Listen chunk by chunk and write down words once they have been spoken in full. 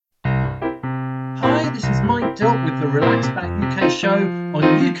this is Mike Dilt with the Relax Back UK show on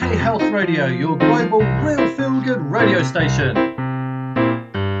UK Health Radio, your global real feel-good radio station.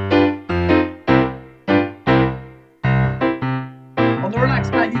 On the Relax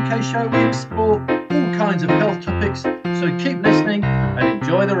Back UK show, we explore all kinds of health topics, so keep listening and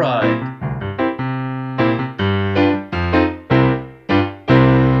enjoy the ride.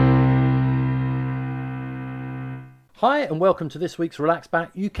 Hi and welcome to this week's Relax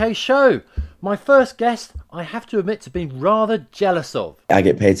Back UK show. My first guest, I have to admit to being rather jealous of. I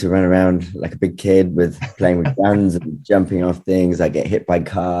get paid to run around like a big kid with playing with guns and jumping off things. I get hit by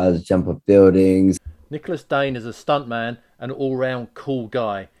cars, jump off buildings. Nicholas Dane is a stuntman and all-round cool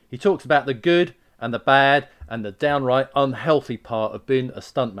guy. He talks about the good and the bad and the downright unhealthy part of being a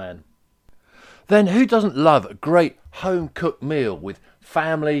stuntman. Then who doesn't love a great home-cooked meal with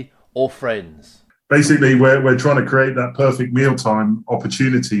family or friends? Basically, we're trying to create that perfect mealtime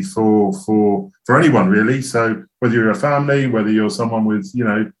opportunity for anyone, really. So whether you're a family, whether you're someone with,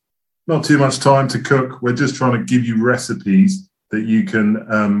 not too much time to cook, we're just trying to give you recipes that you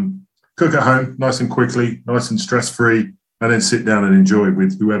can cook at home nice and quickly, nice and stress-free, and then sit down and enjoy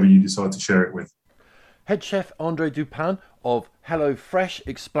with whoever you decide to share it with. Head chef Andre Dupin of Hello Fresh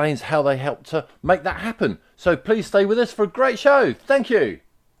explains how they helped to make that happen. So please stay with us for a great show. Thank you.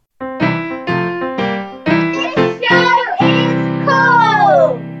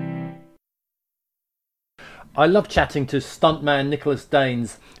 I love chatting to stuntman Nicholas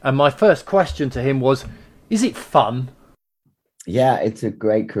Danes, and my first question to him was, is it fun? Yeah, it's a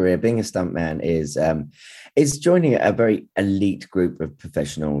great career. Being a stuntman is joining a very elite group of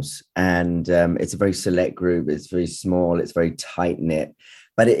professionals, and it's a very select group. It's very small, it's very tight-knit,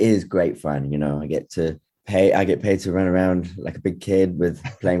 but it is great fun. I get paid to run around like a big kid with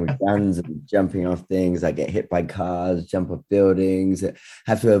playing with guns and jumping off things. I get hit by cars, jump off buildings,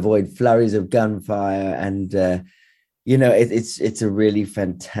 have to avoid flurries of gunfire. And, it's a really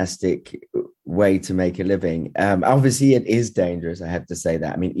fantastic way to make a living. Obviously, it is dangerous. I have to say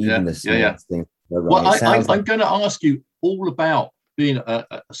that. I mean, even the smallest things. Well, I'm going to ask you all about being a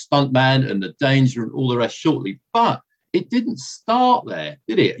stuntman and the danger and all the rest shortly. But it didn't start there,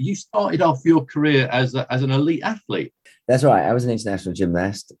 did it? You started off your career as an elite athlete. That's right. I was an international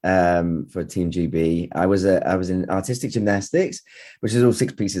gymnast for Team GB. I was in artistic gymnastics, which is all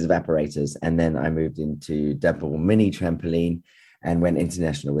 6 pieces of apparatus, and then I moved into double mini trampoline and went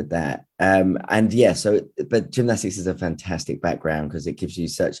international with that. But gymnastics is a fantastic background because it gives you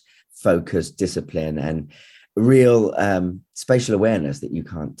such focus, discipline, and real spatial awareness that you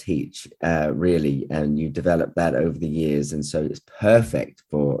can't teach, really, and you develop that over the years, and so it's perfect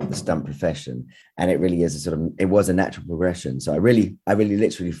for the stunt profession. And it really is it was a natural progression. So I really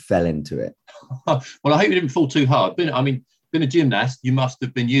literally fell into it. Well, I hope you didn't fall too hard. Being a gymnast, you must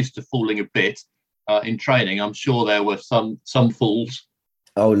have been used to falling a bit in training. I'm sure there were some falls.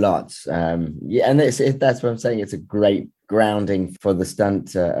 Oh, lots. And that's what I'm saying. It's a great grounding for the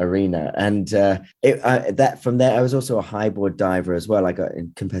stunt arena. And from there, I was also a highboard diver as well. I got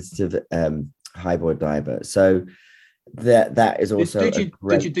in competitive highboard diver. So that is also Did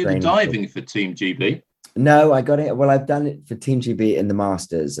you do the diving for Team GB? No, I got it. Well, I've done it for Team GB in the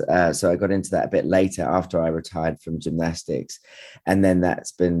Masters. So I got into that a bit later after I retired from gymnastics. And then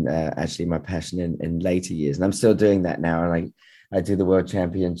that's been actually my passion in later years. And I'm still doing that now. And I do the World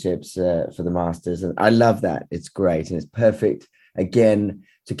Championships for the Masters, and I love that. It's great, and it's perfect, again,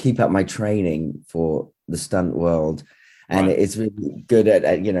 to keep up my training for the stunt world. And right. It's really good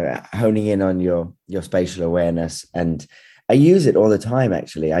at honing in on your spatial awareness. And I use it all the time,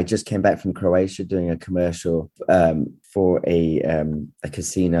 actually. I just came back from Croatia doing a commercial for a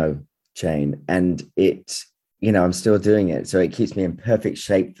casino chain, and I'm still doing it. So it keeps me in perfect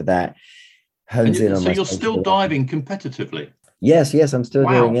shape for that. So you're still diving competitively? Yes, I'm still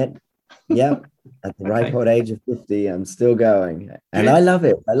doing it. Yeah, at the ripe old age of 50, I'm still going, and I love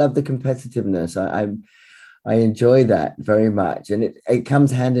it. I love the competitiveness. I enjoy that very much, and it comes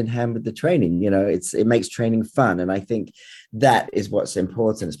hand in hand with the training. It makes training fun, and I think that is what's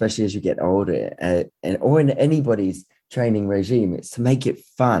important, especially as you get older, or in anybody's training regime. It's to make it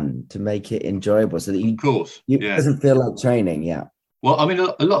fun, to make it enjoyable, so that it doesn't feel like training. Yeah. Well, I mean,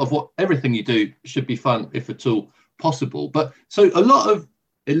 a lot of everything you do should be fun, if at all possible. But so a lot of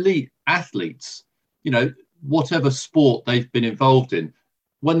elite athletes, whatever sport they've been involved in,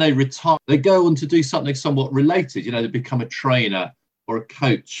 when they retire, they go on to do something somewhat related. They become a trainer or a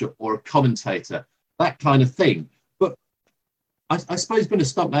coach or a commentator, that kind of thing. But I suppose being a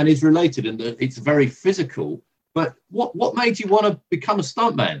stuntman is related in that it's very physical. But what made you want to become a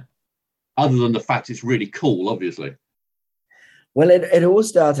stuntman, other than the fact it's really cool, obviously? Well, it all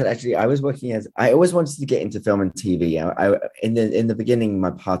started actually. I always wanted to get into film and TV. In the beginning,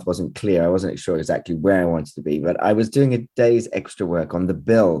 my path wasn't clear. I wasn't sure exactly where I wanted to be, but I was doing a day's extra work on the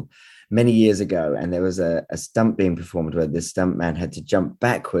bill many years ago, and there was a stunt being performed where this stuntman had to jump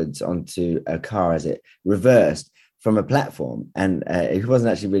backwards onto a car as it reversed from a platform, and he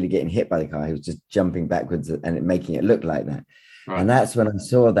wasn't actually really getting hit by the car. He was just jumping backwards and making it look like that. Right. And that's when I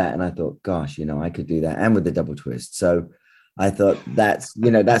saw that, and I thought, gosh, I could do that, and with the double twist. So I thought that's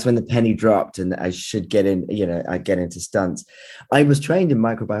when the penny dropped, and I should get in. I get into stunts. I was trained in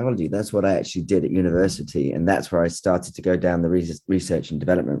microbiology. That's what I actually did at university, and that's where I started to go down the research and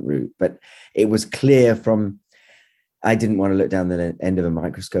development route. But it was clear I didn't want to look down the end of a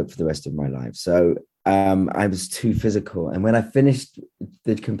microscope for the rest of my life. So I was too physical. And when I finished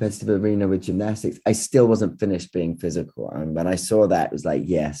the competitive arena with gymnastics, I still wasn't finished being physical. And when I saw that, it was like,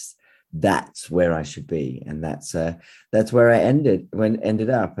 yes, that's where I should be. And that's where I ended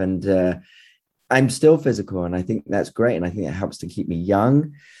up. And I'm still physical. And I think that's great. And I think it helps to keep me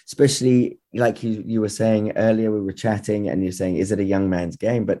young, especially like you were saying earlier, we were chatting and you're saying, is it a young man's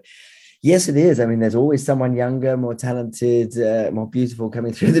game? But yes, it is. I mean, there's always someone younger, more talented, more beautiful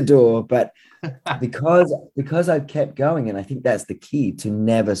coming through the door. But because I've kept going, and I think that's the key, to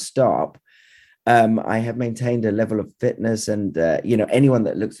never stop. I have maintained a level of fitness, and anyone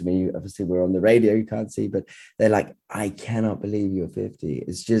that looks at me, obviously we're on the radio, you can't see, but they're like, I cannot believe you're 50.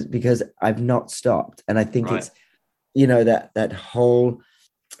 It's just because I've not stopped. And I think It's, that whole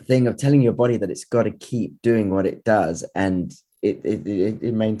thing of telling your body that it's got to keep doing what it does, and it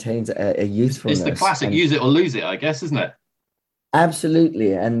maintains a usefulness. It's the classic use it or lose it, I guess, isn't it?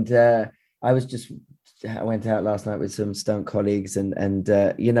 Absolutely. And I went out last night with some stunt colleagues, and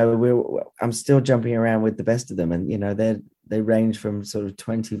I'm still jumping around with the best of them, and they range from sort of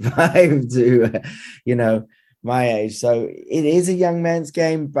 25 to my age. So it is a young man's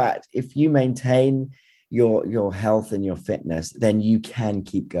game, but if you maintain your health and your fitness, then you can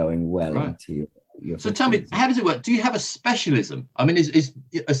keep going well into your So tell me, how does it work? Do you have a specialism? I mean, do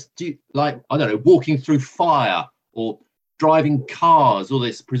you, like, I don't know, walking through fire or driving cars, all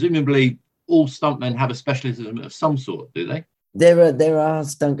this? Presumably all stuntmen have a specialism of some sort, do they? There are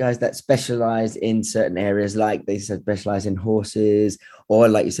stunt guys that specialize in certain areas, like they specialize in horses, or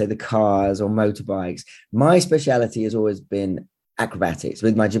like you say, the cars or motorbikes. My speciality has always been acrobatics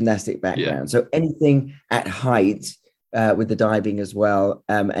with my gymnastic background. So anything at height, with the diving as well,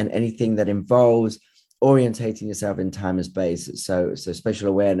 and anything that involves orientating yourself in time and space. So spatial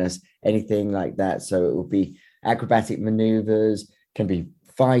awareness, anything like that. So it will be acrobatic maneuvers, can be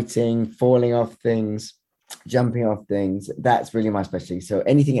fighting, falling off things, jumping off things. That's really my specialty. So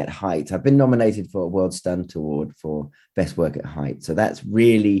anything at height. I've been nominated for a World Stunt Award for best work at height. So that's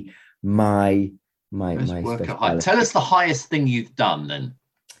really my work at height. Tell us the highest thing you've done then.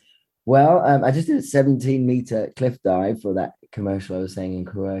 Well, I just did a 17-meter cliff dive for that commercial I was saying in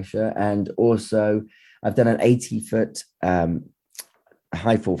Croatia, and also I've done an 80-foot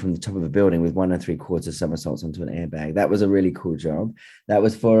high fall from the top of a building with 1 3/4 somersaults onto an airbag. That was a really cool job. That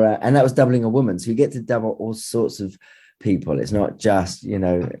was and that was doubling a woman. So you get to double all sorts of people. It's not just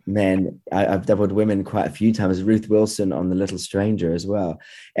men. I've doubled women quite a few times. Ruth Wilson on The Little Stranger as well,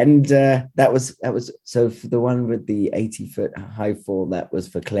 and that was so for the one with the 80-foot high fall, that was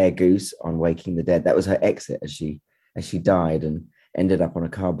for Claire Goose on Waking the Dead. That was her exit as she died and ended up on a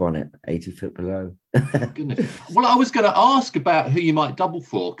car bonnet 80 foot below. Goodness. Well, I was going to ask about who you might double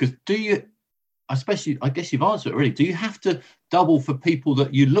for, because I guess you've answered it already. Do you have to double for people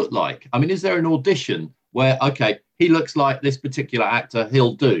that you look like? I mean, is there an audition where, okay, he looks like this particular actor,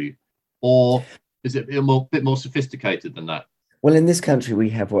 he'll do? Or is it a bit more sophisticated than that? Well, in this country, we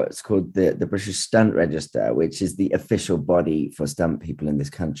have what's called the British Stunt Register, which is the official body for stunt people in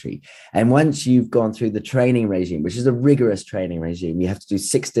this country. And once you've gone through the training regime, which is a rigorous training regime, you have to do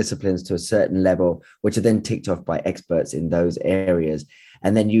 6 disciplines to a certain level, which are then ticked off by experts in those areas.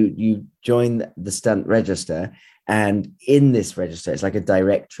 And then you join the Stunt Register. And in this register, it's like a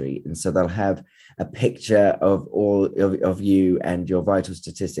directory. And so they'll have a picture of all of you and your vital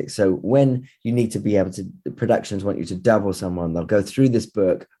statistics. So when you need to be able to, the productions want you to double someone, they'll go through this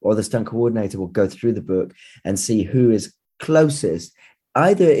book, or the stunt coordinator will go through the book and see who is closest,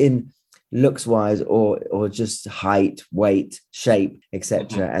 either in looks wise or just height, weight, shape,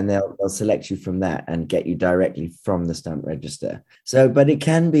 etc. And they'll select you from that and get you directly from the Stunt Register. So, but it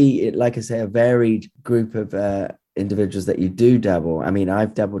can be, like I say, a varied group of individuals that you do double. I mean,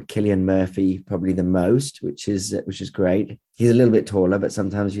 I've doubled Cillian Murphy probably the most, which is great. He's a little bit taller, but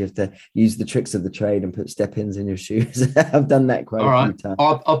sometimes you have to use the tricks of the trade and put step-ins in your shoes. I've done that quite a few times.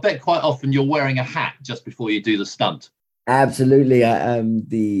 I bet quite often you're wearing a hat just before you do the stunt. Absolutely.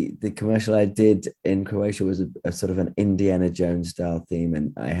 The commercial I did in Croatia was a sort of an Indiana Jones style theme,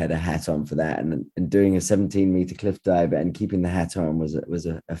 and I had a hat on for that. And doing a 17-meter cliff dive and keeping the hat on was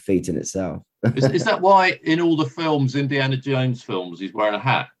a feat in itself. Is that why in all the films, Indiana Jones films, he's wearing a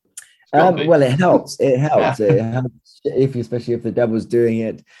hat? It's got to be. Well, it helps. It helps. Yeah. It helps especially if the devil's doing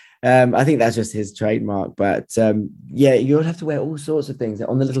it. I think that's just his trademark. But yeah, you'll have to wear all sorts of things.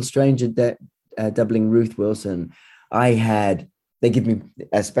 On the Little Stranger doubling Ruth Wilson, they give me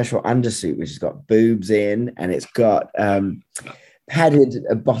a special undersuit which has got boobs in, and it's got padded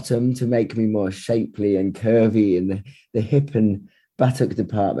a bottom to make me more shapely and curvy in the hip and buttock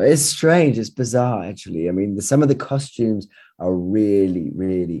department. It's strange. It's bizarre, actually. I mean, some of the costumes are really,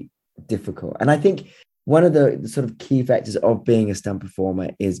 really difficult. And I think one of the sort of key factors of being a stunt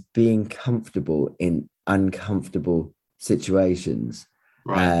performer is being comfortable in uncomfortable situations.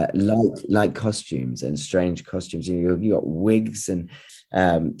 Right. Like costumes and strange costumes. You got wigs and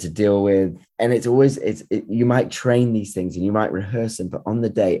to deal with, and you might train these things and you might rehearse them, but on the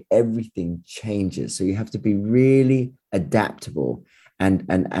day everything changes. So you have to be really adaptable and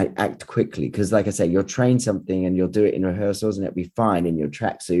act quickly, because like I say, you'll train something and you'll do it in rehearsals and it'll be fine in your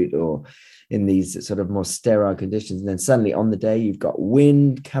tracksuit or in these sort of more sterile conditions, and then suddenly on the day you've got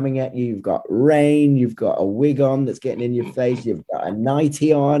wind coming at you, you've got rain, you've got a wig on that's getting in your face, you've got a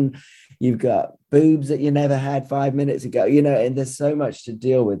nightie on, you've got boobs that you never had 5 minutes ago, and there's so much to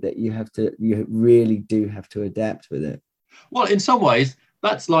deal with that you really do have to adapt with it. Well, in some ways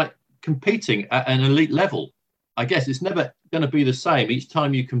that's like competing at an elite level. I guess it's never going to be the same each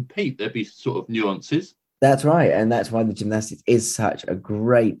time you compete. There'll be sort of nuances. That's right, and that's why the gymnastics is such a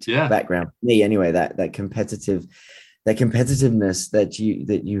great background for me. Anyway, that competitiveness that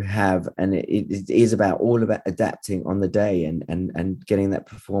you have, and it is all about adapting on the day and getting that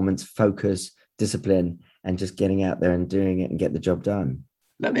performance focus, discipline, and just getting out there and doing it and get the job done.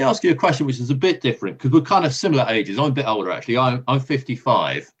 Let me ask you a question which is a bit different, because we're kind of similar ages. I'm a bit older, actually. I'm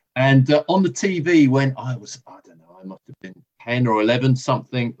 55, and on the TV when I must have been 10 or 11,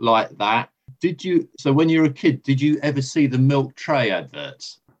 something like that. So when you were a kid, did you ever see the milk tray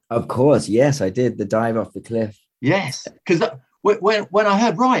adverts? Of course, yes, I did. The dive off the cliff. Yes, because when I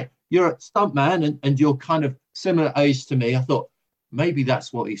heard, right, you're a stuntman and you're kind of similar age to me, I thought maybe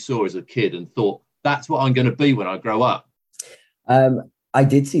that's what he saw as a kid and thought that's what I'm going to be when I grow up. I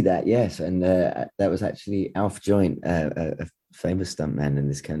did see that, yes, and that was actually Alf Joint, a famous stuntman in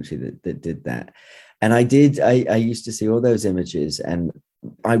this country that did that. And I used to see all those images, and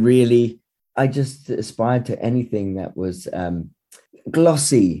I just aspired to anything that was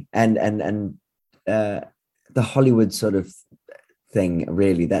glossy and the Hollywood sort of thing.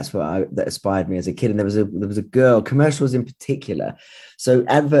 Really, that's what that inspired me as a kid. And there was a girl, commercials in particular. So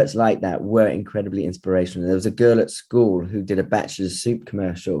adverts like that were incredibly inspirational. There was a girl at school who did a Bachelor's Soup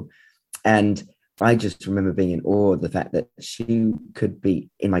commercial, and I just remember being in awe of the fact that she could be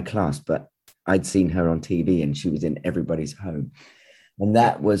in my class, but I'd seen her on TV and she was in everybody's home. And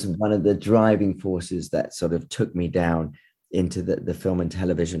that was one of the driving forces that sort of took me down into the film and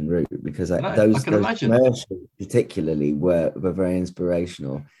television route, because those commercials particularly were very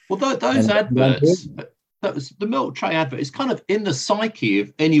inspirational. Well, those adverts, that was the milk tray advert, is kind of in the psyche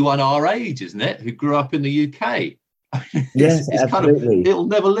of anyone our age, isn't it, who grew up in the UK? Yes, it's absolutely. Kind of, it'll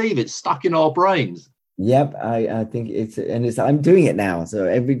never leave. It's stuck in our brains. Yep, I think I'm doing it now. So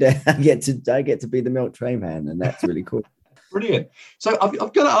every day I get to be the milk tray man, and that's really cool. Brilliant. So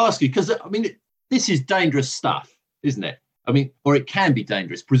I've got to ask you, because I mean, this is dangerous stuff, isn't it? I mean, or it can be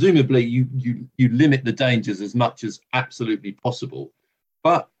dangerous. Presumably, you limit the dangers as much as absolutely possible.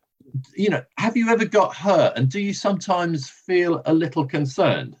 But have you ever got hurt, and do you sometimes feel a little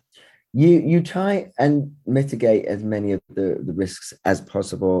concerned? You try and mitigate as many of the risks as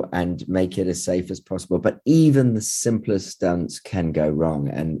possible and make it as safe as possible. But even the simplest stunts can go wrong,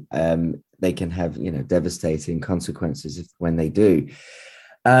 and they can have devastating consequences when they do.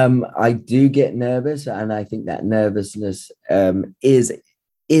 I do get nervous, and I think that nervousness is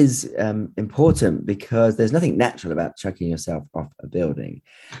important, because there's nothing natural about chucking yourself off a building.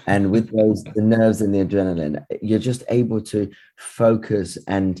 And with the nerves and the adrenaline, you're just able to focus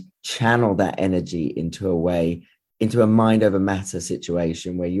and channel that energy into a mind over matter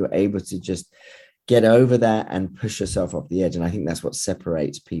situation where you're able to just get over that and push yourself off the edge. And I think that's what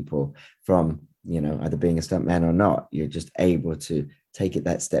separates people from, either being a stuntman or not. You're just able to take it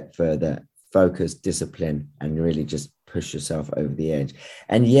that step further, focus, discipline, and really just push yourself over the edge.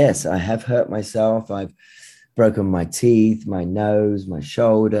 And yes, I have hurt myself. I've broken my teeth, my nose, my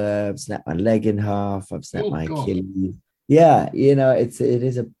shoulder. I've snapped my leg in half. I've snapped my Achilles. Yeah, it's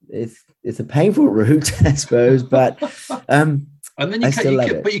a painful route, I suppose, but and then I still love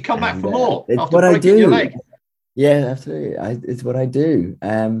it. but you come back And for more it's after what I breaking your do. leg. Yeah, absolutely. It's what I do.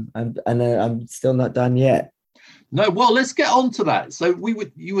 I'm still not done yet. No, well, let's get on to that. So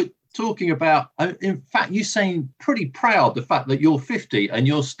you were talking about, in fact, you seem pretty proud the fact that you're 50 and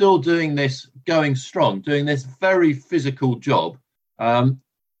you're still doing this, going strong, doing this very physical job.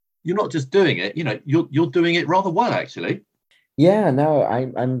 You're not just doing it, you're doing it rather well, actually. Yeah, no,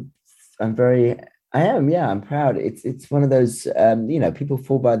 I'm very, I am, yeah, I'm proud. It's one of those, people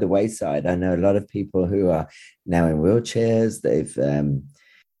fall by the wayside. I know a lot of people who are now in wheelchairs. They've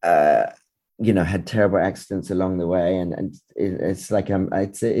uh had terrible accidents along the way, and it's like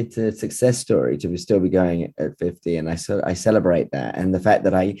it's a success story to still be going at 50, and I celebrate that, and the fact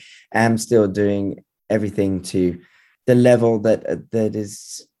that I am still doing everything to the level that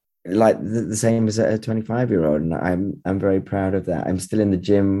is like the same as a 25-year-old, and I'm very proud of that. I'm still in the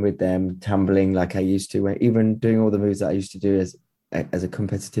gym with them, tumbling like I used to, even doing all the moves that I used to do as a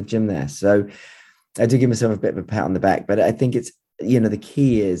competitive gymnast. So I do give myself a bit of a pat on the back, but I think it's, the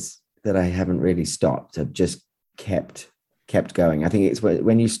key is that I haven't really stopped. I've just kept going. I think it's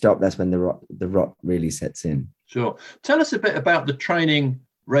when you stop, that's when the rot really sets in. Sure. Tell us a bit about the training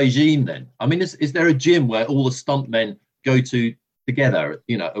regime then. I mean, is there a gym where all the stuntmen go to together,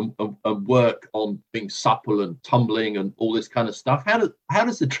 and work on being supple and tumbling and all this kind of stuff? How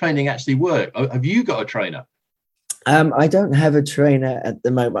does the training actually work? Have you got a trainer? I don't have a trainer at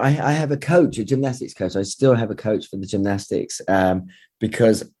the moment. I have a coach, a gymnastics coach. I still have a coach for the gymnastics,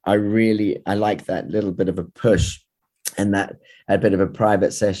 because I like that little bit of a push and that a bit of a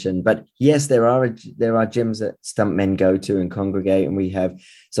private session. But yes, there are gyms that stuntmen go to and congregate, and we have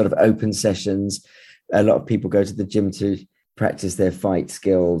sort of open sessions. A lot of people go to the gym to practice their fight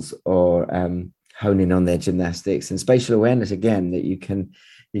skills or hone in on their gymnastics and spatial awareness, again, that you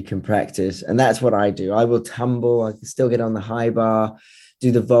can practice. And that's what I do. I will tumble, I can still get on the high bar,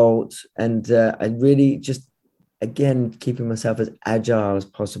 do the vault, and I really just, again, keeping myself as agile as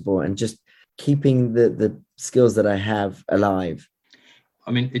possible and just keeping the skills that I have alive.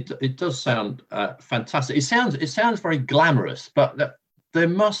 I mean, it does sound fantastic. It sounds very glamorous, but there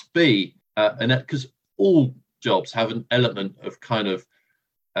must be because all jobs have an element of kind of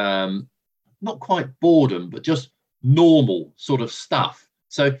not quite boredom, but just normal sort of stuff.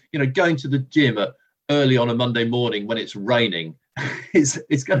 So, going to the gym early on a Monday morning when it's raining,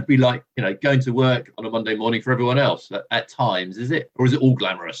 it's going to be like, going to work on a Monday morning for everyone else at times, is it? Or is it all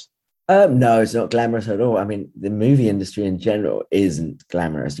glamorous? No, it's not glamorous at all. I mean, the movie industry in general isn't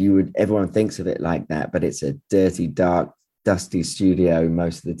glamorous. Everyone thinks of it like that, but it's a dirty, dark, dusty studio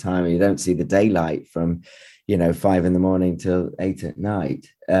most of the time. And you don't see the daylight from 5 a.m. till 8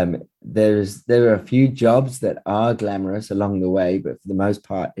 p.m. There are a few jobs that are glamorous along the way, but for the most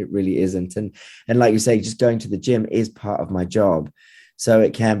part, it really isn't. And like you say, just going to the gym is part of my job, so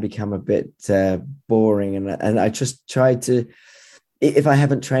it can become a bit boring. And I just try to, if I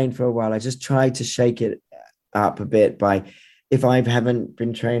haven't trained for a while, I just try to shake it up a bit by, if I haven't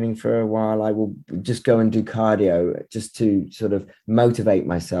been training for a while, I will just go and do cardio just to sort of motivate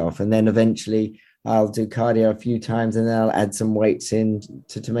myself, and then eventually I'll do cardio a few times, and then I'll add some weights in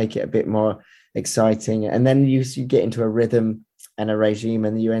to make it a bit more exciting. And then you get into a rhythm and a regime,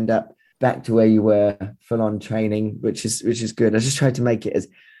 and you end up back to where you were full on training, which is good. I just try to make it as,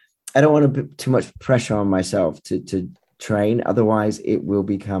 I don't want to put too much pressure on myself to train. Otherwise it will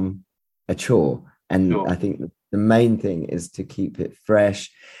become a chore. And sure. I think the main thing is to keep it fresh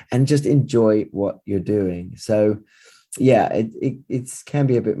and just enjoy what you're doing. So yeah, it can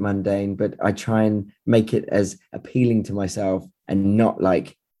be a bit mundane, but I try and make it as appealing to myself and not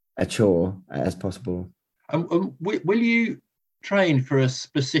like a chore as possible. Will you train for a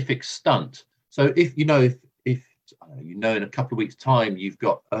specific stunt? So if in a couple of weeks' time you've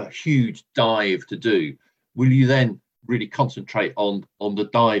got a huge dive to do, will you then really concentrate on the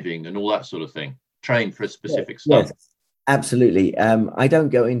diving and all that sort of thing? Train for a specific stunt? Yes. Absolutely. I don't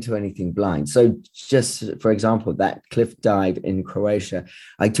go into anything blind. So just for example, that cliff dive in Croatia,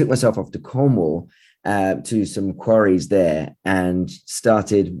 I took myself off to Cornwall to some quarries there and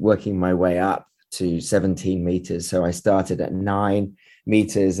started working my way up to 17 meters. So I started at 9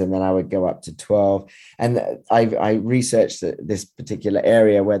 meters and then I would go up to 12. And I researched this particular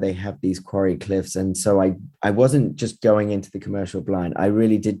area where they have these quarry cliffs. And so I wasn't just going into the commercial blind. I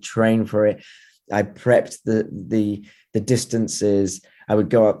really did train for it. I prepped the distances. I would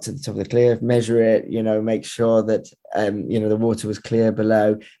go up to the top of the cliff, measure it, make sure that, the water was clear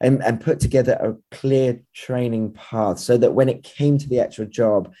below, and put together a clear training path so that when it came to the actual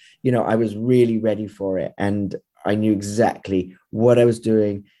job, I was really ready for it. And I knew exactly what I was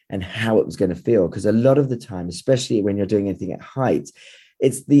doing and how it was going to feel. Because a lot of the time, especially when you're doing anything at height,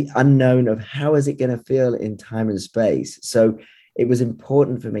 it's the unknown of how is it going to feel in time and space. So it was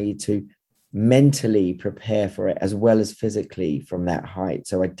important for me to mentally prepare for it as well as physically from that height.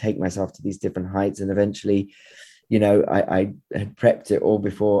 So I'd take myself to these different heights, and eventually, I had prepped it all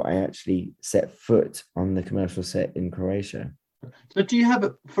before I actually set foot on the commercial set in Croatia. So do you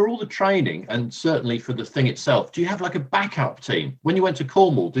have, for all the training and certainly for the thing itself, do you have like a backup team? When you went to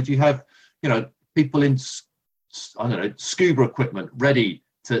Cornwall, did you have, people in, I don't know, scuba equipment ready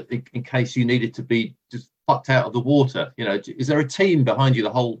to, in case you needed to be just plucked out of the water? Is there a team behind you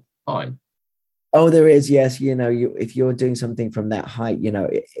the whole time? Oh, there is. Yes. If you're doing something from that height,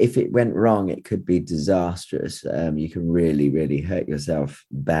 if it went wrong, it could be disastrous. You can really, really hurt yourself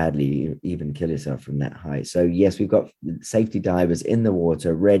badly, even kill yourself from that height. So yes, we've got safety divers in the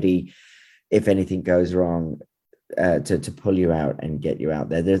water ready if anything goes wrong, to pull you out and get you out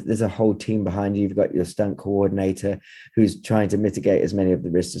there. There's a whole team behind you. You've got your stunt coordinator who's trying to mitigate as many of the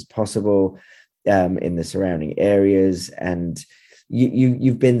risks as possible in the surrounding areas. And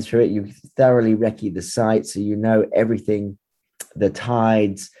you've been through it. You've thoroughly recce the site, so you know everything, the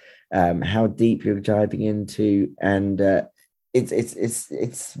tides, how deep you're diving into, and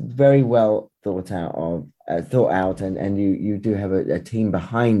it's very well thought out, and you do have a team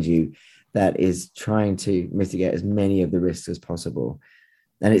behind you that is trying to mitigate as many of the risks as possible,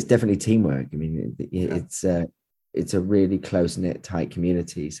 and it's definitely teamwork. I mean, it's a really close-knit, tight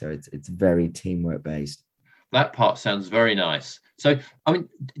community, so it's very teamwork based. That part sounds very nice. So, I mean,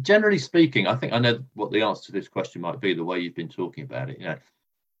 generally speaking, I think I know what the answer to this question might be, the way you've been talking about it.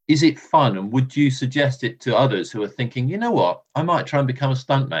 Is it fun? And would you suggest it to others who are thinking, you know what, I might try and become a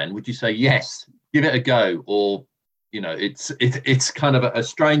stuntman? Would you say, yes, give it a go? Or, it's kind of a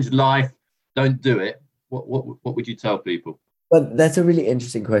strange life, don't do it. What would you tell people? Well, that's a really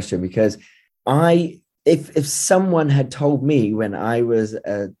interesting question, because if someone had told me when I was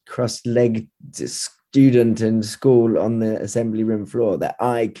a cross-legged student in school on the assembly room floor that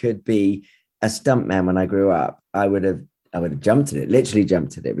I could be a stuntman when I grew up, I would have jumped at it, literally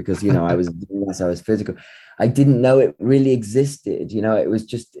jumped at it, because I was physical. I didn't know it really existed.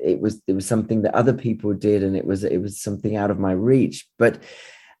 It was something that other people did, and it was something out of my reach. But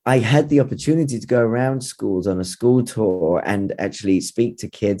I had the opportunity to go around schools on a school tour and actually speak to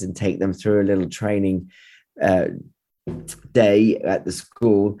kids and take them through a little training day at the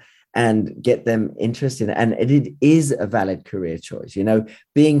school and get them interested. And it is a valid career choice.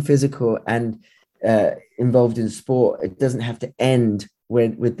 Being physical and involved in sport, it doesn't have to end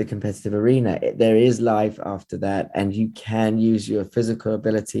with the competitive arena. There is life after that, and you can use your physical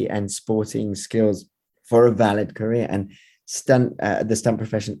ability and sporting skills for a valid career. And the stunt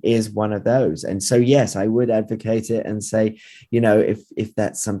profession is one of those. And so, yes, I would advocate it and say, if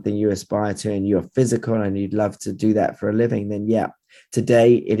that's something you aspire to and you're physical and you'd love to do that for a living, then yeah,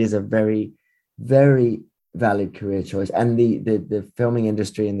 today it is a very, very valid career choice. And the filming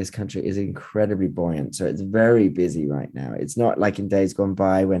industry in this country is incredibly buoyant. So it's very busy right now. It's not like in days gone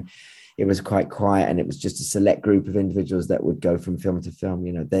by when it was quite quiet and it was just a select group of individuals that would go from film to film.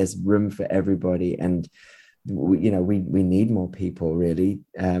 There's room for everybody. And we need more people, really,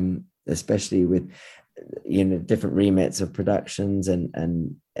 especially with different remits of productions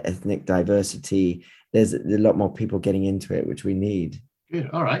and ethnic diversity. There's a lot more people getting into it, which we need. Good.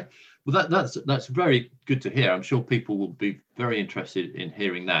 All right. Well, that's very good to hear. I'm sure people will be very interested in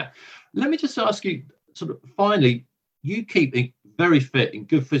hearing that. Let me just ask you, sort of, finally, you keep very fit, in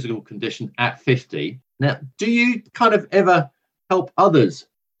good physical condition at 50. Now, do you kind of ever help others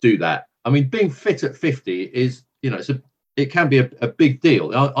do that? I mean, being fit at 50 is, it can be a big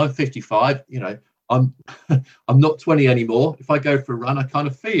deal. I'm 55, I'm I'm not 20 anymore. If I go for a run, I kind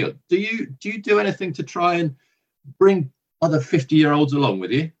of feel. Do you do anything to try and bring other 50-year-olds along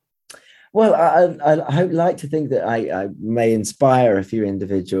with you? Well, I like to think that I may inspire a few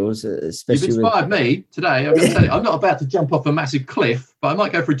individuals, especially. You've inspired me today. I'm going to tell you, I'm not about to jump off a massive cliff, but I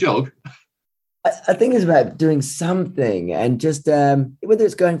might go for a jog. I think it's about doing something, and just whether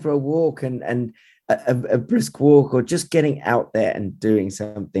it's going for a walk and a brisk walk, or just getting out there and doing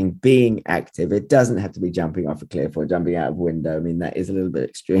something, being active. It doesn't have to be jumping off a cliff or jumping out of a window. I mean, that is a little bit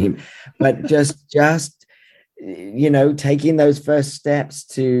extreme, but just taking those first steps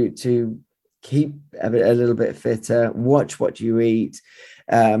to keep a little bit fitter, watch what you eat,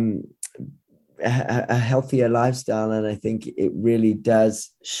 a healthier lifestyle. And I think it really does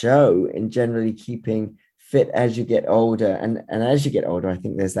show in generally keeping fit as you get older. And as you get older, I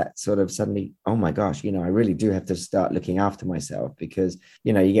think there's that sort of suddenly, oh my gosh, I really do have to start looking after myself, because,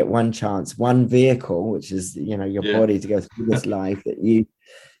 you get one chance, one vehicle, which is, your body, to go through this life that you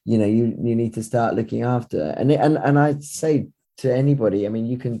need to start looking after. And I'd say to anybody,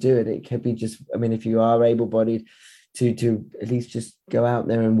 you can do it. It could be just, if you are able-bodied, to at least just go out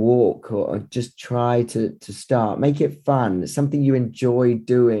there and walk, or just try to start, make it fun, something you enjoy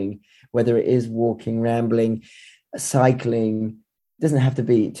doing, whether it is walking, rambling, cycling. It doesn't have to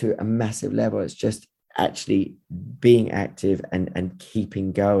be to a massive level. It's just actually being active and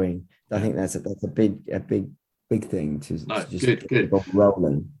keeping going. I think that's a big thing to just good. Get the ball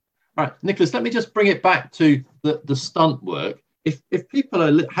rolling. All right, Nicholas, let me just bring it back to the stunt work. If people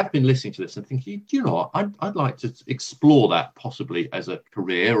have been listening to this and thinking, I'd like to explore that possibly as a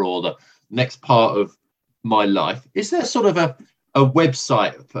career or the next part of my life, is there sort of a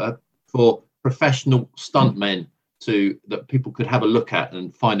website for professional stuntmen that people could have a look at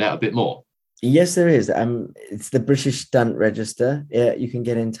and find out a bit more? Yes, there is. It's the British Stunt Register. You can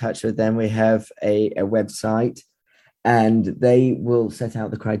get in touch with them. We have a website, and they will set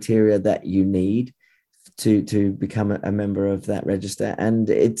out the criteria that you need to become a member of that register. And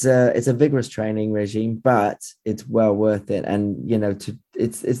it's a vigorous training regime, but it's well worth it. And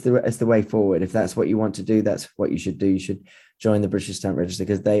it's the way forward. If that's what you want to do, that's what you should do. You should join the British Stunt Register,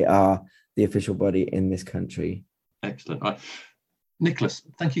 because they are the official body in this country. Excellent. Right. Nicholas,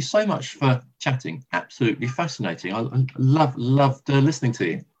 thank you so much for chatting. Absolutely fascinating. I loved listening to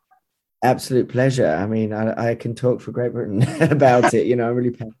you. Absolute pleasure. I can talk for Great Britain about it. I'm really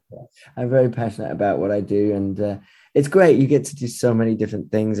passionate. I'm very passionate about what I do, and it's great. You get to do so many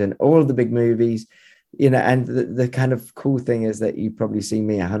different things and all of the big movies, and the kind of cool thing is that you probably see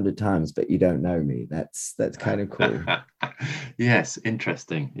me 100 times, but you don't know me. That's kind of cool. Yes,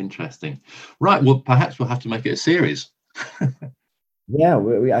 interesting. Right. Well, perhaps we'll have to make it a series. Yeah,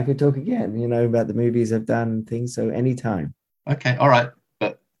 I could talk again, about the movies I've done and things. So anytime. Okay. All right.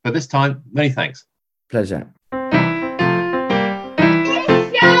 But this time, many thanks. Pleasure. This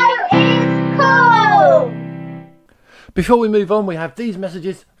show is cool! Before we move on, we have these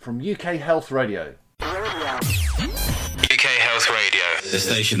messages from UK Health Radio. UK Health Radio, the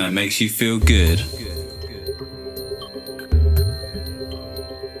station that makes you feel good.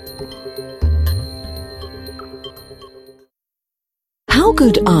 How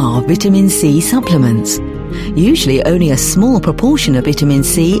good are vitamin C supplements? Usually only a small proportion of vitamin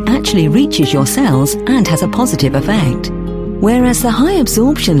C actually reaches your cells and has a positive effect. Whereas the high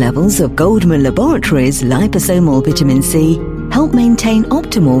absorption levels of Goldman Laboratories liposomal vitamin C help maintain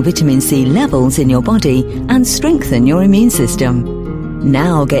optimal vitamin C levels in your body and strengthen your immune system.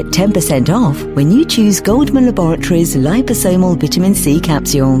 Now get 10% off when you choose Goldman Laboratories liposomal vitamin C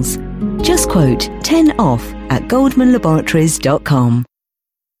capsules. Just quote 10 off at goldmanlaboratories.com.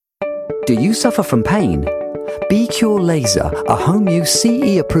 Do you suffer from pain? B-Cure Laser, a home-use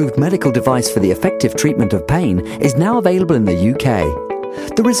CE-approved medical device for the effective treatment of pain, is now available in the UK.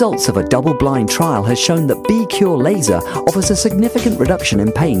 The results of a double-blind trial has shown that B-Cure Laser offers a significant reduction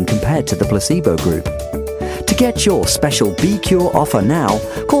in pain compared to the placebo group. To get your special B-Cure offer now,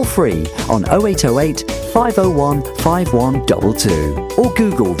 call free on 0808 501 5122 or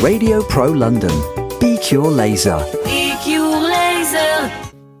Google Radio Pro London. B-Cure Laser. B-Cure Laser.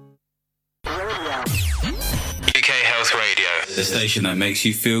 UK Health Radio, the station that makes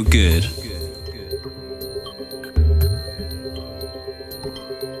you feel good.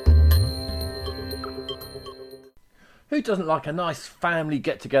 Who doesn't like a nice family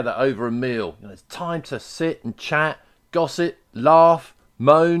get-together over a meal? It's time to sit and chat, gossip, laugh,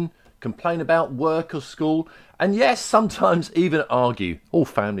 moan, complain about work or school, and yes, sometimes even argue. All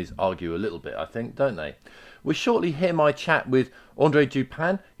families argue a little bit, I think, don't they? We'll shortly hear my chat with Andre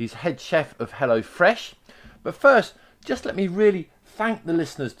Dupin. He's head chef of Hello Fresh. But first, just let me really thank the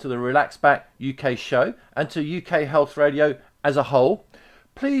listeners to the Relax Back UK show and to UK Health Radio as a whole.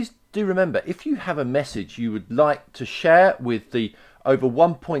 Please do remember, if you have a message you would like to share with the over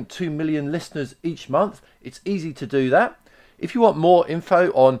 1.2 million listeners each month, it's easy to do that. If you want more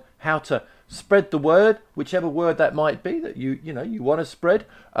info on how to spread the word, whichever word that might be that you want to spread,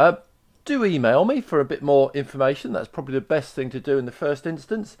 do email me for a bit more information. That's probably the best thing to do in the first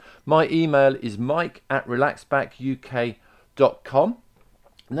instance. My email is mike@relaxbackuk.com.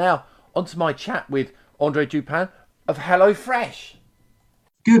 Now, on to my chat with Andre Dupin of Hello Fresh.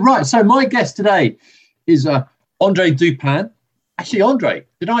 Good, right. So my guest today is Andre Dupin. Actually, Andre,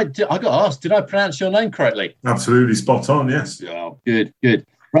 I got asked, did I pronounce your name correctly? Absolutely spot on, yes. Oh, good.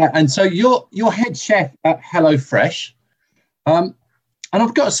 Right, and so you're head chef at Hello Fresh. And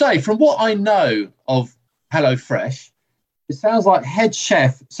I've got to say, from what I know of HelloFresh, it sounds like head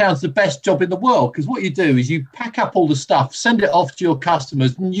chef sounds the best job in the world, because what you do is you pack up all the stuff, send it off to your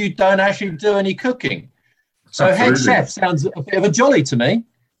customers, and you don't actually do any cooking. So Absolutely. head chef sounds a bit of a jolly to me.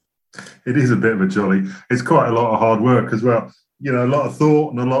 It is a bit of a jolly. It's quite a lot of hard work as well. You know, a lot of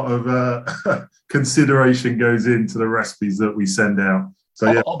thought and a lot of consideration goes into the recipes that we send out.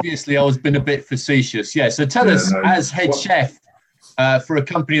 So yeah. Obviously, I was being a bit facetious. Yeah. So tell us, as head chef for a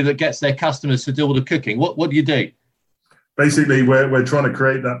company that gets their customers to do all the cooking, what do you do? Basically, we're trying to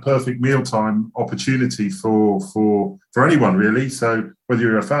create that perfect mealtime opportunity for anyone, really. So whether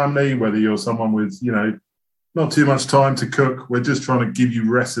you're a family, whether you're someone with, you know, not too much time to cook, we're just trying to give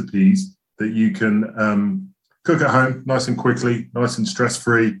you recipes that you can cook at home nice and quickly, nice and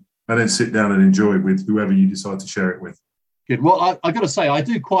stress-free, and then sit down and enjoy with whoever you decide to share it with. Good. Well, I got to say, I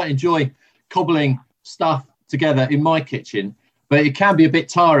do quite enjoy cobbling stuff together in my kitchen, but it can be a bit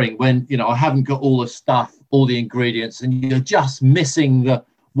tiring when, you know, I haven't got all the stuff, all the ingredients, and you're just missing the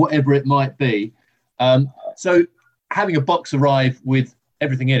whatever it might be. So having a box arrive with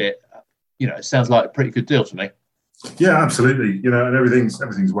everything in it, you know, it sounds like a pretty good deal to me. Yeah, absolutely. You know, and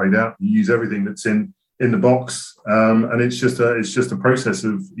everything's weighed out. You use everything that's in the box, and it's just a process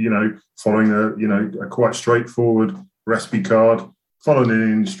of, you know, following a quite straightforward recipe card, following the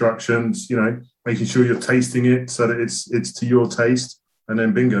instructions, you know, making sure you're tasting it so that it's to your taste, and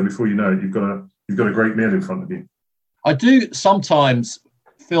then bingo, before you know it, you've got a great meal in front of you. I do sometimes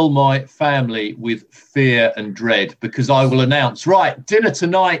fill my family with fear and dread, because I will announce, right, dinner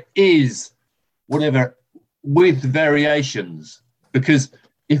tonight is whatever with variations, because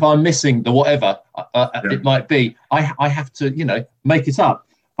if I'm missing the whatever it might be, I have to, you know, make it up.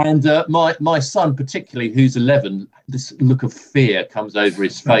 And my son particularly, who's 11, this look of fear comes over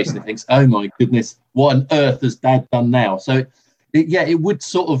his face and he thinks, oh my goodness, what on earth has Dad done now? So it would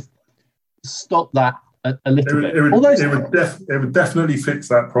sort of stop that a little bit. It would definitely fix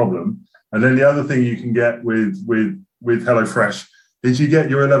that problem. And then the other thing you can get with HelloFresh is you get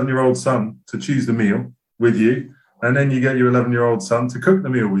your 11-year-old son to choose the meal with you, and then you get your 11-year-old son to cook the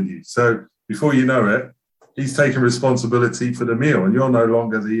meal with you. So before you know it, he's taking responsibility for the meal, and you're no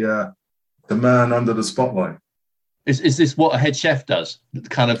longer the man under the spotlight. Is this what a head chef does?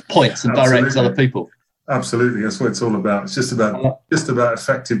 Kind of points and directs other people? Absolutely, that's what it's all about. It's just about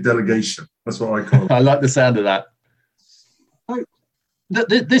effective delegation. That's what I call it. I like the sound of that.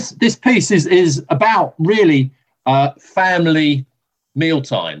 This piece is about really family meal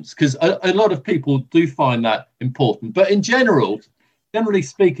times, because a lot of people do find that important. But generally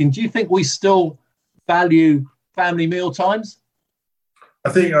speaking, do you think we still value family meal times? I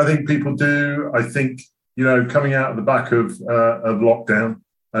think people do. I think, you know, coming out of the back of lockdown,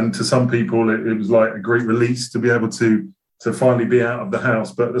 and to some people it was like a great release to be able to finally be out of the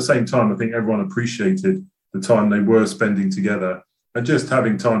house. But at the same time, I think everyone appreciated the time they were spending together, and just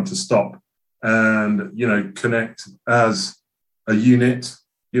having time to stop and, you know, connect as a unit,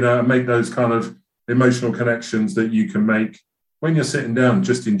 you know, and make those kind of emotional connections that you can make when you're sitting down,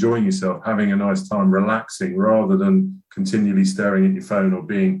 just enjoying yourself, having a nice time, relaxing, rather than continually staring at your phone or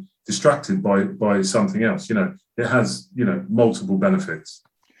being distracted by something else. You know, it has, you know, multiple benefits.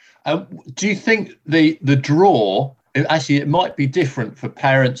 Do you think the draw, actually, it might be different for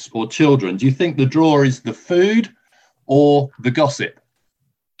parents or children? Do you think the draw is the food or the gossip?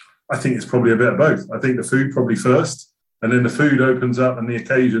 I think it's probably a bit of both. I think the food probably first, and then the food opens up, and the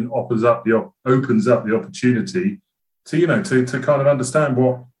occasion opens up the opportunity to, you know, to kind of understand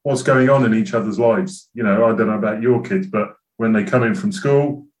what's going on in each other's lives. You know, I don't know about your kids, but when they come in from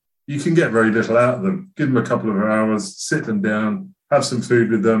school, you can get very little out of them. Give them a couple of hours, sit them down, have some food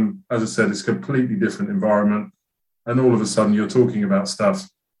with them. As I said, it's a completely different environment, and all of a sudden you're talking about stuff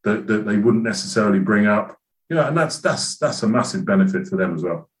that they wouldn't necessarily bring up. You know, and that's a massive benefit for them as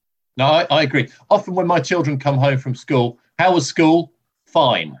well. No, I agree. Often when my children come home from school, how was school?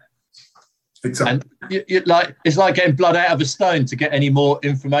 Fine. Exactly. And it's like getting blood out of a stone to get any more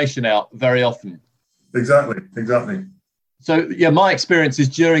information out very often. Exactly. So, yeah, my experience is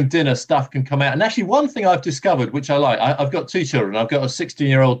during dinner, stuff can come out. And actually, one thing I've discovered, which I like, I've got 2 children. I've got a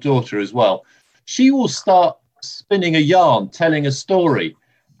 16-year-old daughter as well. She will start spinning a yarn, telling a story.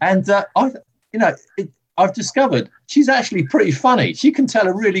 And, I've discovered she's actually pretty funny. She can tell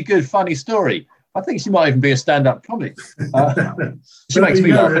a really good, funny story. I think she might even be a stand-up comic. She makes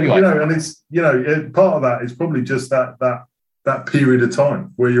me laugh anyway. You know, and it's, you know, part of that is probably just that period of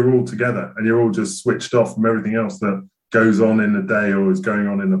time where you're all together and you're all just switched off from everything else that goes on in the day or is going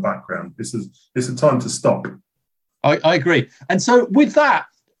on in the background. It's a time to stop. I agree. And so with that,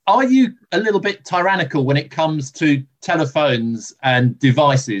 are you a little bit tyrannical when it comes to telephones and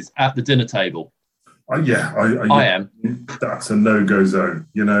devices at the dinner table? I am. That's a no-go zone.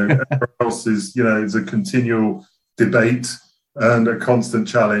 Everyone else is, it's a continual debate and a constant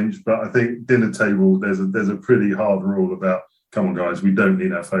challenge. But I think dinner table, there's a pretty hard rule about, come on, guys, we don't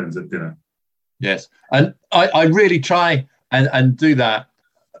need our phones at dinner. Yes, and I really try and do that.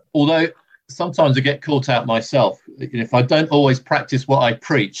 Although sometimes I get caught out myself. If I don't always practice what I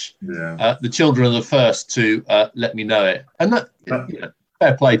preach, the children are the first to let me know it. And that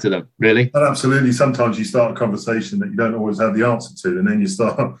fair play to them, really. And absolutely. Sometimes you start a conversation that you don't always have the answer to, and then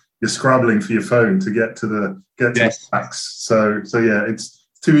you're scrabbling for your phone to get to the facts. So yeah, it's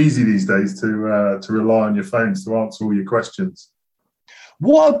too easy these days to rely on your phones to answer all your questions.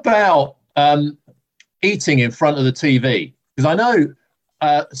 What about eating in front of the TV? Because I know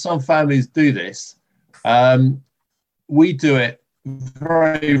some families do this. We do it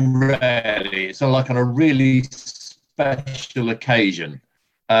very rarely. It's like on a really special occasion.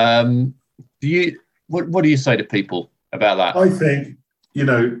 What do you say to people about that? I think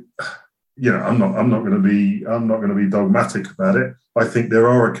I'm not going to be dogmatic about it. I think there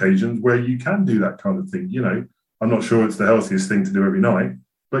are occasions where you can do that kind of thing. I'm not sure it's the healthiest thing to do every night,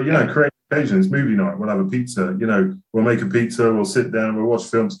 but create occasions. Movie night, we'll have a pizza. We'll make a pizza. We'll sit down. We'll watch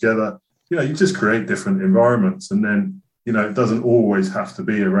film together. You just create different environments, and then it doesn't always have to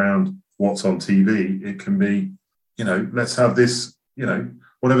be around what's on TV. It can be, let's have this,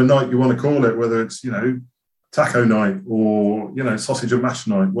 whatever night you want to call it, whether it's taco night or sausage and mash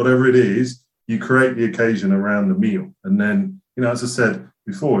night, whatever it is. You create the occasion around the meal, and then as I said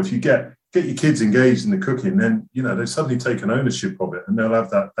before, if you get your kids engaged in the cooking, then they suddenly take an ownership of it, and they'll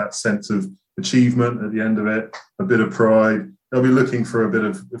have that sense of achievement at the end of it, a bit of pride. They'll be looking for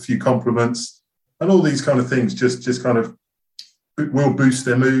a few compliments, and all these kind of things just kind of will boost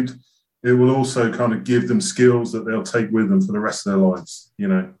their mood. It will also kind of give them skills that they'll take with them for the rest of their lives.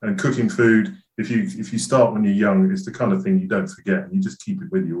 And cooking food, if you start when you're young, it's the kind of thing you don't forget, and you just keep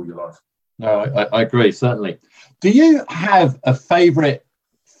it with you all your life. No, I agree, certainly. Do you have a favourite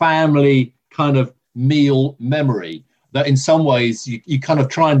family kind of meal memory that in some ways you kind of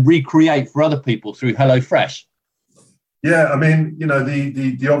try and recreate for other people through HelloFresh? Yeah, I mean,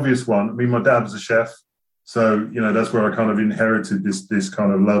 the obvious one. I mean, my dad was a chef, so that's where I kind of inherited this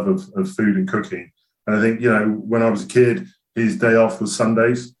kind of love of food and cooking. And I think when I was a kid, his day off was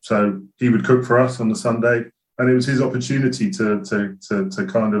Sundays, so he would cook for us on the Sunday, and it was his opportunity to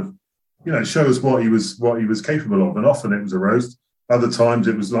kind of show us what he was capable of. And often it was a roast. Other times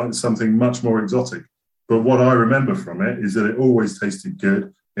it was like something much more exotic. But what I remember from it is that it always tasted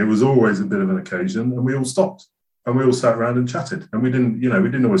good. It was always a bit of an occasion, and we all stopped and we all sat around and chatted. And we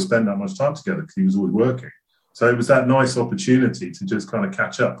didn't always spend that much time together because he was always working. So it was that nice opportunity to just kind of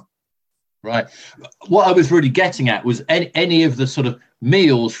catch up. Right. What I was really getting at was any of the sort of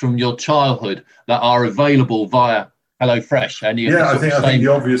meals from your childhood that are available via HelloFresh. I think the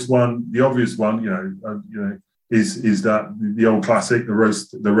obvious one, is that the old classic, the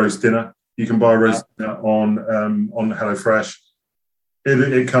roast dinner. You can buy a roast dinner on HelloFresh.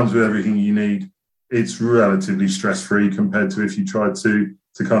 It comes with everything you need. It's relatively stress-free compared to if you tried to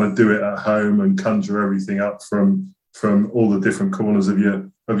kind of do it at home and conjure everything up from all the different corners of your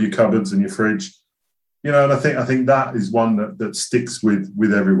cupboards and your fridge. And I think that is one that sticks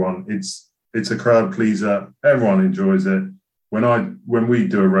with everyone. It's a crowd pleaser. Everyone enjoys it. When we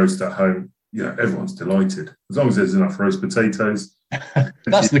do a roast at home, everyone's delighted as long as there's enough roast potatoes.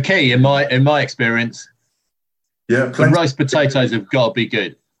 That's the key in my experience. Yeah, the roast potatoes have got to be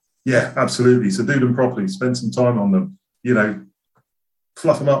good. Yeah, absolutely. So do them properly. Spend some time on them.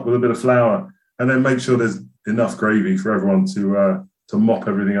 Fluff them up with a bit of flour, and then make sure there's enough gravy for everyone to mop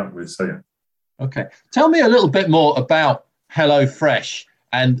everything up with. So yeah. Okay, tell me a little bit more about HelloFresh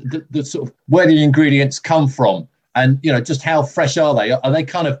and the sort of where the ingredients come from, and just how fresh are they? Are they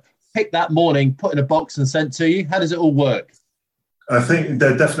kind of picked that morning, put in a box, and sent to you? How does it all work? I think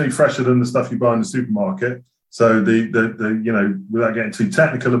they're definitely fresher than the stuff you buy in the supermarket. So the without getting too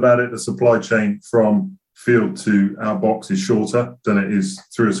technical about it, the supply chain from field to our box is shorter than it is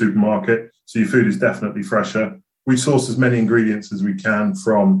through a supermarket. So your food is definitely fresher. We source as many ingredients as we can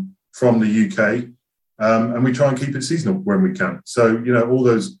from the UK, and we try and keep it seasonal when we can. So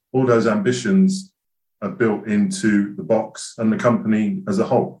all those ambitions are built into the box and the company as a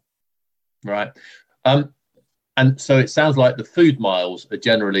whole. Right. And so it sounds like the food miles are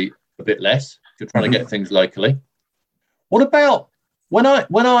generally a bit less. You're trying to get things locally. What about when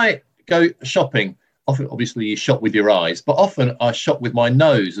I go shopping? Often, obviously, you shop with your eyes, but often I shop with my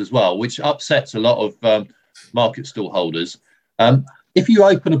nose as well, which upsets a lot of market stall holders. If you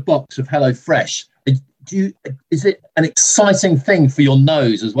open a box of HelloFresh, is it an exciting thing for your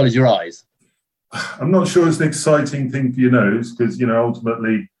nose as well as your eyes? I'm not sure it's an exciting thing for your nose because, you know,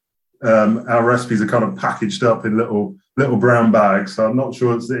 ultimately our recipes are kind of packaged up in little brown bags. So I'm not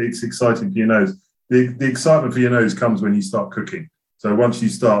sure it's exciting for your nose. The excitement for your nose comes when you start cooking. So once you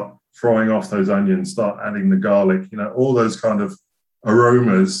start frying off those onions, start adding the garlic, you know, all those kind of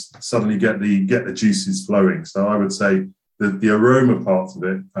aromas suddenly get the juices flowing. So I would say that the aroma part of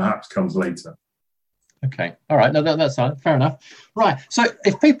it perhaps comes later. Okay. All right. No, that's fine. Fair enough. Right. So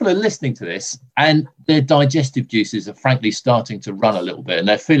if people are listening to this and their digestive juices are frankly starting to run a little bit and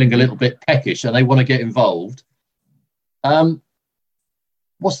they're feeling a little bit peckish and they want to get involved,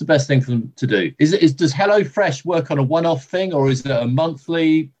 what's the best thing for them to do? Does HelloFresh work on a one-off thing, or is it a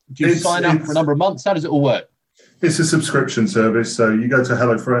monthly? Do you sign up for a number of months? How does it all work? It's a subscription service. So you go to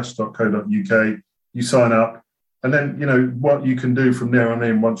hellofresh.co.uk, you sign up, and then, you know, what you can do from there on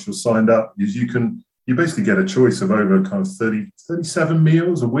in once you're signed up is you basically get a choice of over kind of 37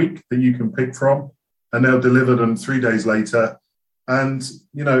 meals a week that you can pick from, and they'll deliver them 3 days later. And,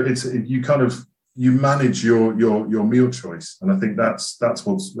 you know, you manage your meal choice. And I think that's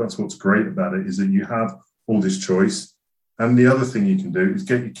what's great about it, is that you have all this choice. And the other thing you can do is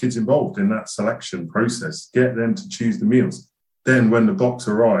get your kids involved in that selection process, get them to choose the meals. Then when the box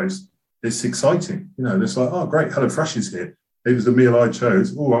arrives, it's exciting. You know, it's like, oh, great, HelloFresh is here. It was the meal I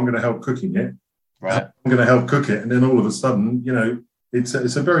chose. Oh, I'm going to help cooking it. Right. I'm going to help cook it. And then all of a sudden, you know, it's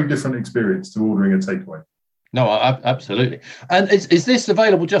a very different experience to ordering a takeaway. No, absolutely. And is this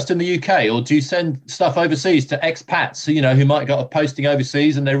available just in the UK, or do you send stuff overseas to expats, you know, who might got a posting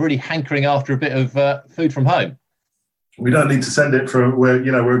overseas and they're really hankering after a bit of food from home? We don't need to send it from we're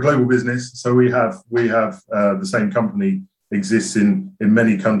a global business. So we have the same company exists in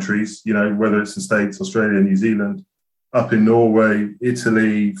many countries, you know, whether it's the States, Australia, New Zealand, up in Norway,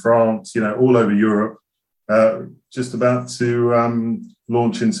 Italy, France, you know, all over Europe, just about to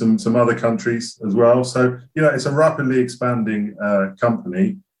launch in some other countries as well. So, you know, it's a rapidly expanding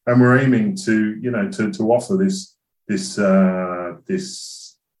company, and we're aiming to offer this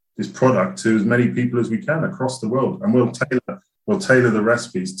product to as many people as we can across the world, and we'll tailor the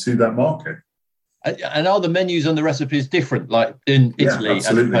recipes to that market. And are the menus and the recipes different, like in Italy, as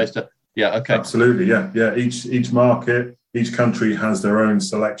opposed to? Yeah, okay. Absolutely, yeah. Each market, each country has their own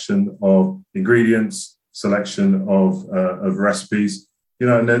selection of ingredients, selection of recipes, you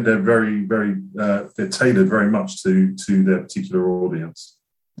know, and they're very, very they're tailored very much to their particular audience.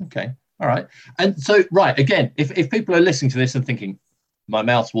 Okay, all right. And so, right, again, if people are listening to this and thinking, my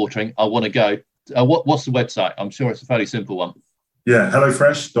mouth's watering, I want to go, what's the website? I'm sure it's a fairly simple one. Yeah,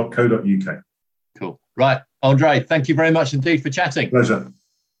 hellofresh.co.uk. Cool. Right, Andre, thank you very much indeed for chatting. Pleasure.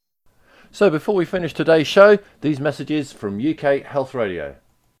 So before we finish today's show, these messages from UK Health Radio.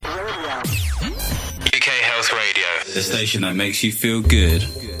 UK Health Radio, the station that makes you feel good.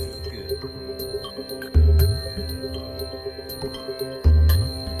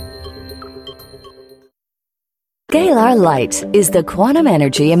 Scalar light is the quantum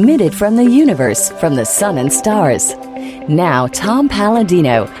energy emitted from the universe, from the sun and stars. Now, Tom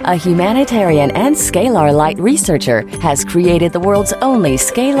Palladino, a humanitarian and scalar light researcher, has created the world's only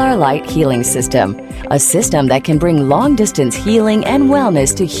scalar light healing system, a system that can bring long-distance healing and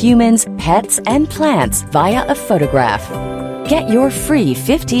wellness to humans, pets, and plants via a photograph. Get your free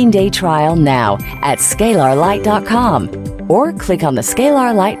 15-day trial now at scalarlight.com or click on the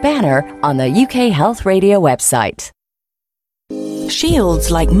Scalar Light banner on the UK Health Radio website.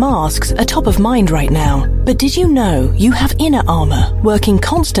 Shields like masks are top of mind right now. But did you know you have inner armor working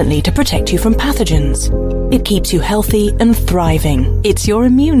constantly to protect you from pathogens? It keeps you healthy and thriving. It's your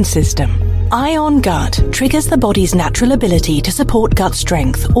immune system. Ion Gut triggers the body's natural ability to support gut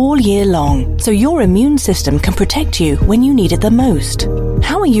strength all year long, so your immune system can protect you when you need it the most.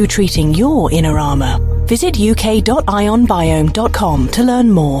 How are you treating your inner armor? Visit uk.ionbiome.com to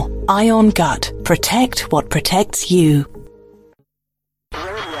learn more. Ion Gut. Protect what protects you.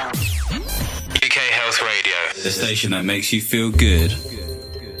 UK Health Radio, the station that makes you feel good.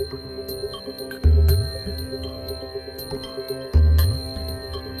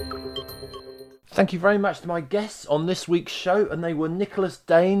 Thank you very much to my guests on this week's show, and they were Nicholas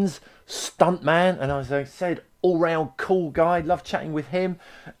Daines, stuntman, and as I said, all-round cool guy. Love chatting with him.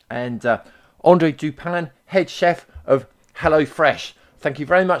 And Andre Dupin, head chef of HelloFresh. Thank you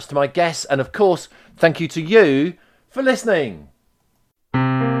very much to my guests, and of course, thank you to you for listening. That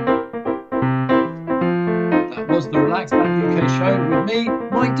was the Relaxed and UK show with me,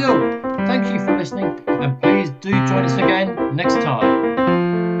 Mike Dill. Thank you for listening, and please do join us again next time.